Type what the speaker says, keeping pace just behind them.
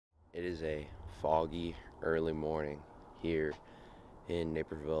It is a foggy early morning here in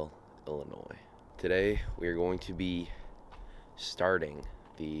Naperville, Illinois. Today we are going to be starting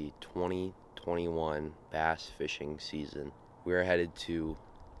the 2021 bass fishing season. We are headed to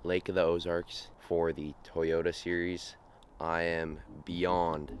Lake of the Ozarks for the Toyota Series. I am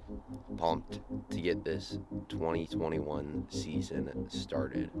beyond pumped to get this 2021 season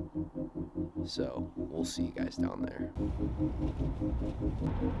started. So we'll see you guys down there.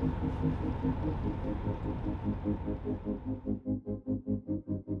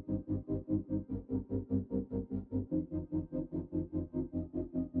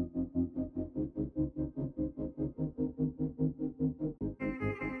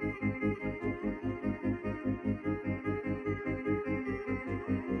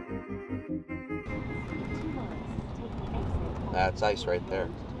 That's ice right there.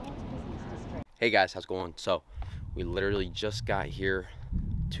 Hey guys, how's it going? So we literally just got here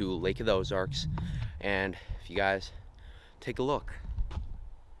to Lake of the Ozarks, and if you guys take a look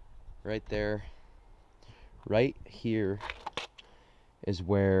right there, right here is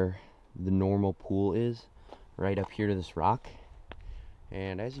where the normal pool is, right up here to this rock.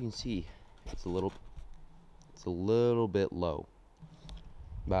 And as you can see, it's a little bit low,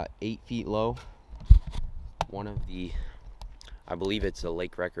 about 8 feet low. One of the, I believe it's a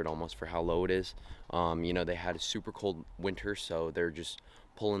lake record almost for how low it is. You know, they had a super cold winter, so they're just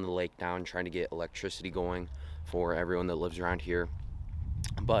pulling the lake down, trying to get electricity going for everyone that lives around here.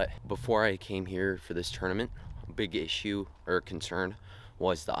 But before I came here for this tournament, a big issue or concern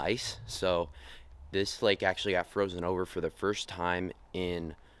was the ice. So this lake actually got frozen over for the first time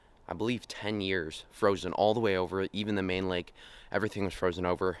in, I believe, 10 years. Frozen all the way over, even the main lake, everything was frozen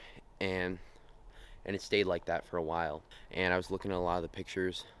over, and it stayed like that for a while. And I was looking at a lot of the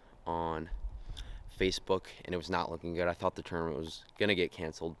pictures on Facebook, and it was not looking good. I thought the tournament was gonna get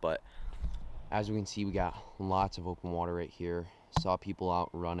canceled, but as we can see, we got lots of open water right here. Saw people out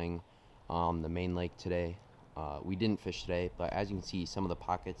running the main lake today. We didn't fish today, but as you can see, some of the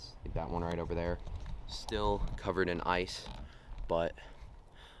pockets, like that one right over there, still covered in ice. But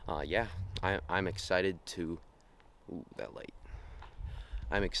yeah, I'm excited to, ooh, that light.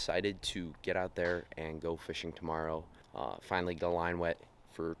 I'm excited to get out there and go fishing tomorrow. Finally get a line wet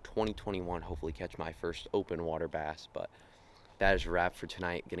for 2021. Hopefully catch my first open water bass. But that is a wrap for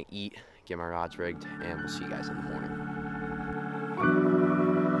tonight. Gonna eat, get my rods rigged, and we'll see you guys in the morning.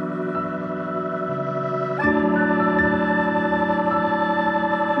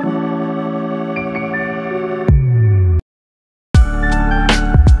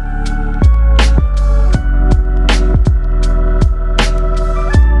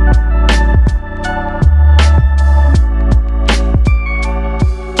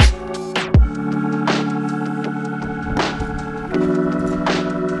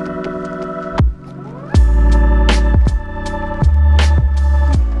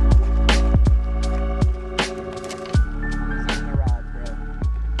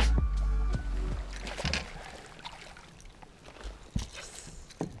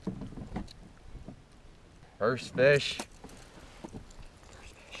 First fish.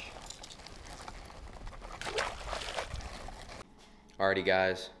 Alrighty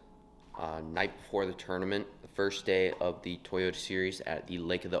guys, night before the tournament, the first day of the Toyota Series at the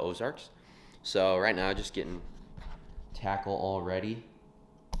Lake of the Ozarks. So right now, just getting tackle all ready.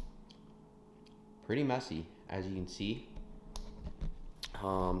 Pretty messy, as you can see.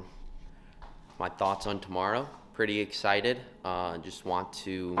 My thoughts on tomorrow, pretty excited. Just want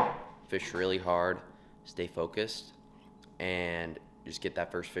to fish really hard, stay focused, and just get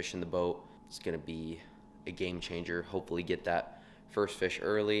that first fish in the boat. It's gonna be a game changer. Hopefully get that first fish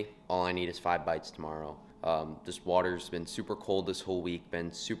early. All I need is 5 bites tomorrow. This water's been super cold this whole week,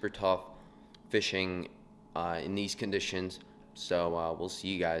 been super tough fishing in these conditions. So we'll see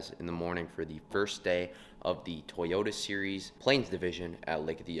you guys in the morning for the first day of the Toyota Series Plains Division at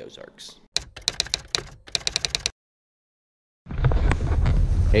Lake of the Ozarks.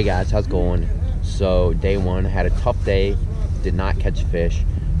 Hey guys, how's it going? So day one, had a tough day, did not catch fish,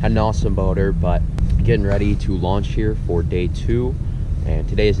 had an awesome boater, but getting ready to launch here for day 2. And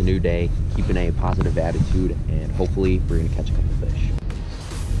today is a new day, keeping a positive attitude, and hopefully we're gonna catch a couple fish.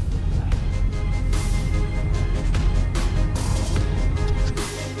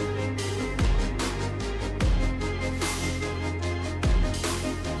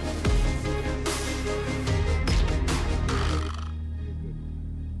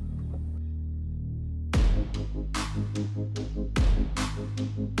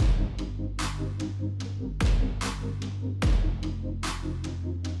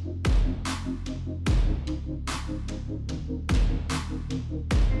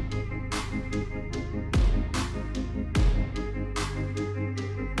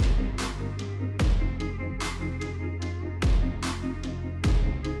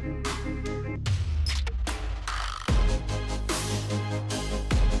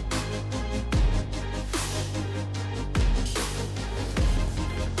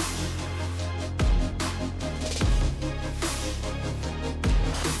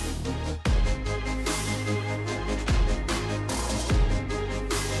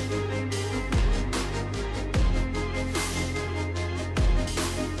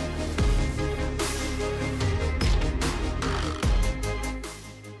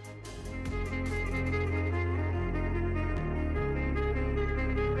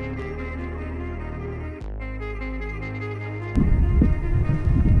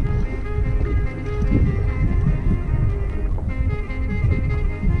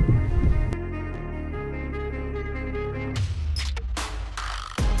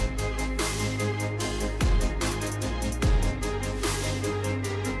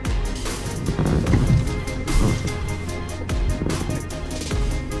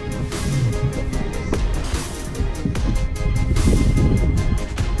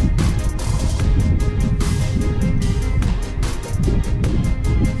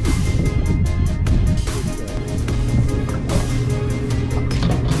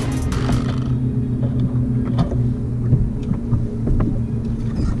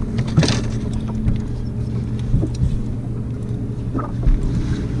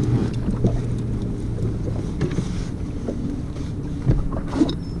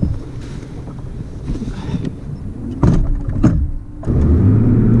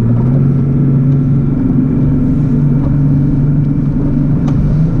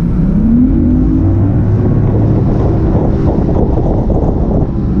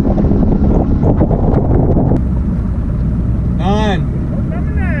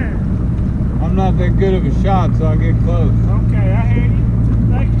 I'm not that good of a shot, so I'll get close. Okay, I hear you.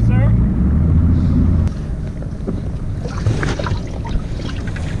 Thank you, sir.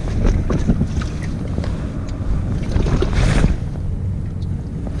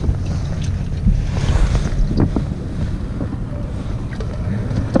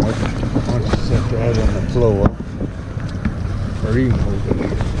 Why don't you set that on the floor? Or even hold it.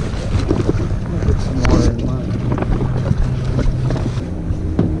 Put some water in mine.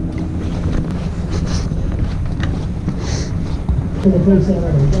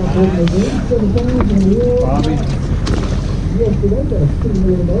 Bobby. Yesterday, got a $2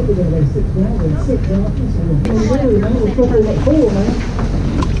 million over there, like 6 rounds and 6 ounces. And we're fucking like 4, man.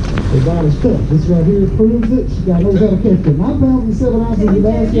 The body's tough. This right here proves it. She got knows how to catch it. 9 pounds and 7 ounces of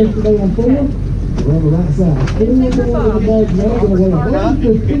bass yesterday on 4. We're on the right side. 4 going to the bag now. Going to weigh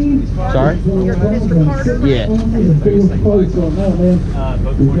 115. Sorry? Yeah. And 4 posts on that, man.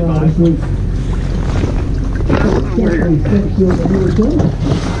 We've got this week.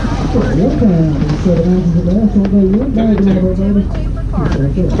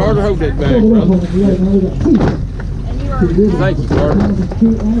 Carter, hold that bag, brother. Thank you, Carter.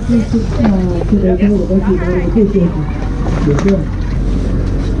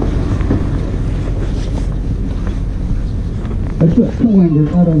 That's a co-angler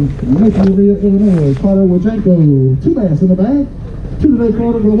out of Mapleville, Illinois. Carter Wajenko, 2 bass in the bag. 2 today,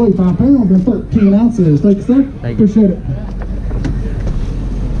 Carter, will weigh 5 pounds and 13 ounces. Thank you, sir. Thank you. Appreciate it.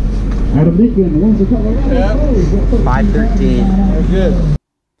 Adam Deacon, wins the Colorado. 513. That's good.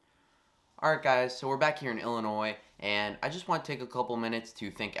 Alright guys, so we're back here in Illinois, and I just want to take a couple minutes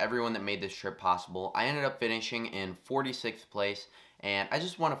to thank everyone that made this trip possible. I ended up finishing in 46th place, and I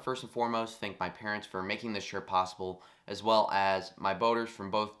just want to first and foremost thank my parents for making this trip possible, as well as my boaters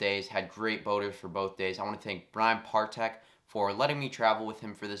from both days. Had great boaters for both days. I want to thank Brian Partek for letting me travel with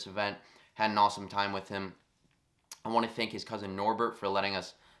him for this event. Had an awesome time with him. I want to thank his cousin Norbert for letting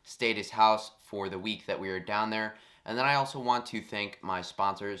us stay at his house for the week that we were down there. And then I also want to thank my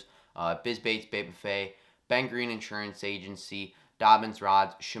sponsors, Biz Baits Bait Buffet, Ben Green Insurance Agency, Dobbins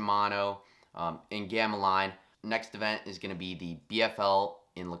Rods, Shimano, and Gamma Line. Next event is going to be the BFL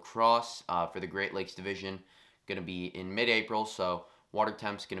in La Crosse for the Great Lakes Division. Going to be in mid-April, so water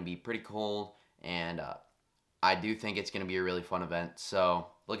temp's going to be pretty cold, and I do think it's going to be a really fun event. So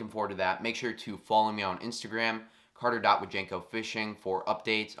looking forward to that. Make sure to follow me on Instagram, Carter.Wajenko Fishing, for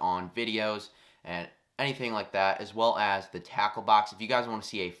updates on videos and anything like that, as well as the tackle box. If you guys want to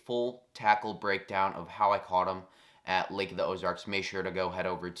see a full tackle breakdown of how I caught them at Lake of the Ozarks, make sure to go head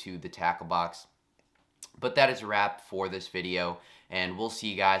over to the tackle box. But that is a wrap for this video, and we'll see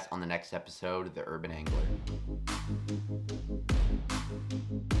you guys on the next episode of The Urban Angler.